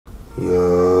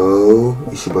Yo,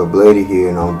 it's your boy Bloody here,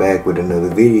 and I'm back with another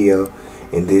video.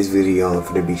 In this video, I'm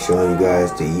going to be showing you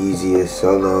guys the easiest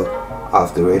solo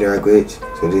off the radar glitch.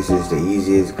 So this is the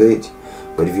easiest glitch.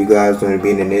 But if you guys want to be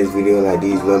in the next video like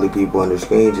these lovely people on the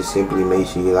screen, just simply make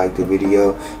sure you like the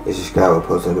video and subscribe with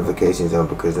post notifications on,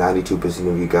 because 92%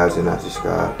 of you guys are not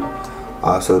subscribed.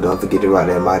 Also, don't forget to rock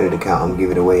that modded account. I'm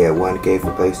giving away at 1K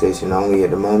for PlayStation only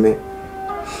at the moment.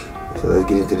 So let's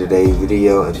get into today's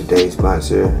video and today's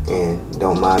sponsor. And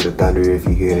don't mind the thunder if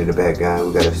you hear it in the background.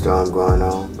 We got a storm going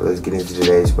on. But let's get into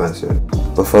today's sponsor.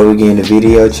 Before we get in the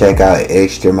video, check out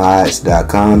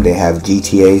extramods.com. They have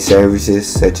GTA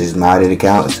services such as modded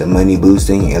accounts, money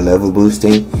boosting, and level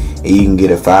boosting. And you can get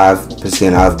a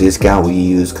 5% off discount when you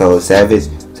use code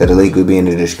SAVAGE. So the link will be in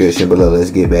the description below.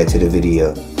 Let's get back to the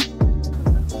video.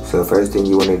 So first thing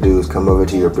you want to do is come over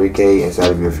to your Brickade inside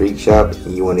of your freak shop.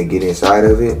 And you want to get inside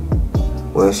of it.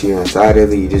 Once you're inside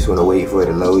of it, you just want to wait for it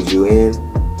to load you in.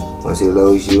 Once it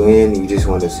loads you in, you just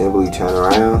want to simply turn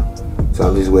around. So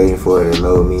I'm just waiting for it to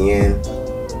load me in.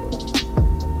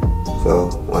 So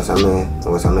once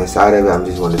I'm inside of it, I'm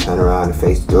just want to turn around and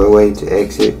face the doorway to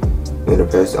exit. You're gonna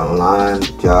press online,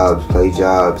 jobs, play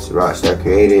jobs, Rockstar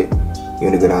Created.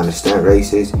 You're gonna go down to stunt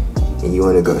races, and you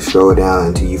want to go scroll down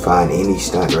until you find any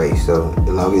stunt race. So as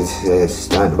long as it says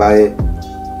stunt by it,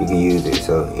 you can use it.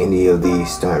 So any of these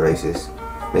stunt races,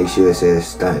 make sure it says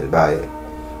stunt by it.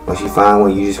 Once you find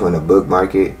one, you just want to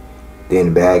bookmark it,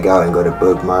 then bag out and go to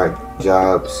bookmark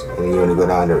jobs, and then you want to go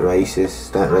down to races,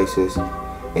 stunt races,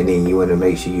 and then you want to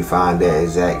make sure you find that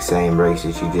exact same race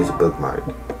that you just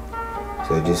bookmarked.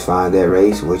 So just find that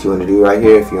race. What you want to do right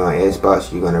here, if you're on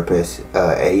Xbox, you're going to press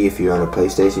A. If you're on a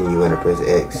PlayStation, you're going to press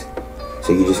X.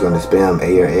 So you're just going to spam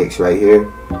A or X right here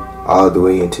all the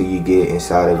way until you get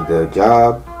inside of the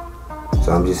job.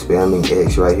 So I'm just spamming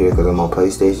X right here because I'm on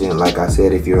PlayStation. Like I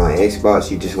said, if you're on Xbox,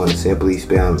 you just want to simply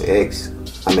spam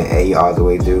A all the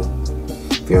way through.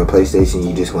 If you're on PlayStation,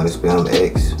 you just want to spam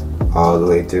X all the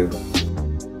way through.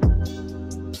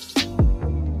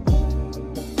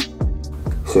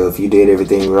 So if you did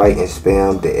everything right and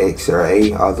spammed the X or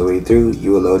A all the way through,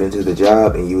 you will load into the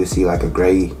job and you will see like a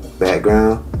gray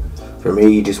background. For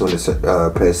me, you just want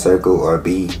to press circle or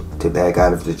B to back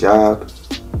out of the job.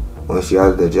 Once you're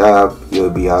out of the job,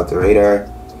 you'll be out the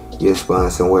radar. You'll spawn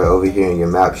somewhere over here and your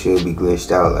map should be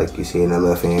glitched out like you see in the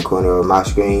left hand corner of my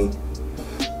screen.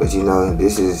 But you know,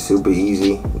 this is super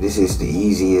easy. This is the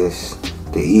easiest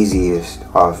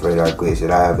off radar glitch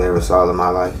that I have ever saw in my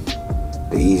life.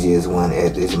 The easiest one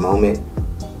at this moment.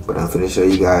 But I'm going to show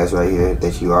you guys right here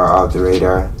that you are off the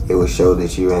radar. It will show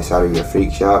that you're inside of your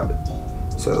freak shop.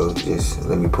 So just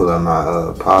let me pull up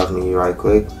my pause menu right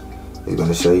quick. It's going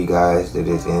to show you guys that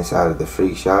it's inside of the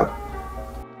freak shop.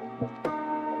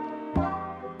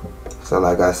 So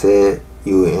like I said,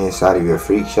 you are inside of your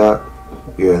freak shop.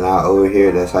 You're not over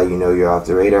here. That's how you know you're off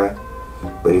the radar.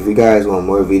 But if you guys want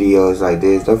more videos like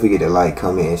this, don't forget to like,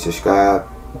 comment, and subscribe,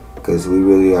 because we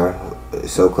really are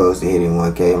so close to hitting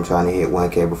 1K. I'm trying to hit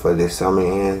 1K before this summer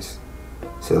ends.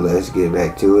 So let's get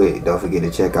back to it. Don't forget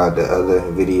to check out the other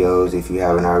videos if you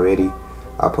haven't already.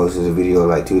 I posted a video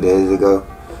like 2 days ago.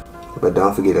 But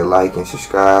don't forget to like and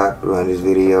subscribe. Run this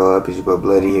video up. It's your boy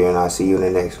Bloody here, and I'll see you in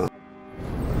the next one.